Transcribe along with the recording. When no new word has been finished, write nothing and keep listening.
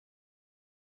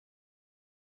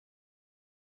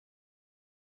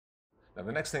Now,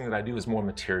 the next thing that I do is more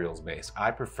materials based.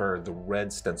 I prefer the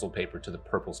red stencil paper to the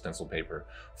purple stencil paper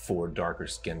for darker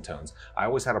skin tones. I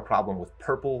always had a problem with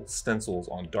purple stencils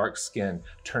on dark skin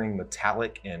turning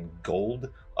metallic and gold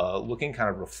looking kind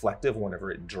of reflective whenever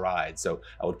it dried. So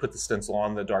I would put the stencil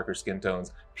on the darker skin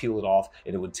tones, peel it off,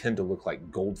 and it would tend to look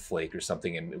like gold flake or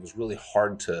something, and it was really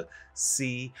hard to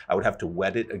see. I would have to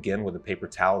wet it again with a paper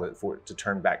towel for it to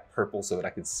turn back purple so that I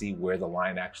could see where the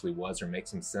line actually was or make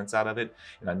some sense out of it.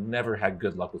 And I never had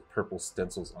good luck with purple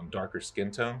stencils on darker skin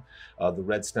tone. The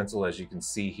red stencil, as you can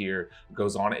see here,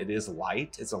 goes on. It is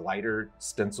light. It's a lighter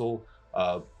stencil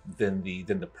than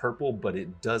the purple, but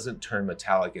it doesn't turn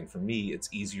metallic, and for me it's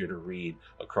easier to read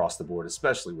across the board,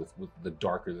 especially with the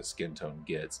darker the skin tone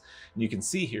gets. And you can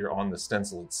see here on the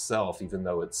stencil itself, even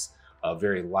though it's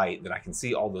very light, that I can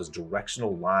see all those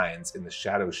directional lines in the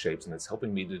shadow shapes, and it's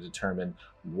helping me to determine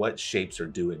what shapes are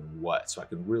doing what. So I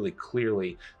can really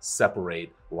clearly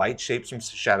separate light shapes from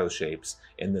shadow shapes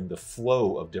and then the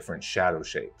flow of different shadow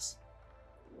shapes.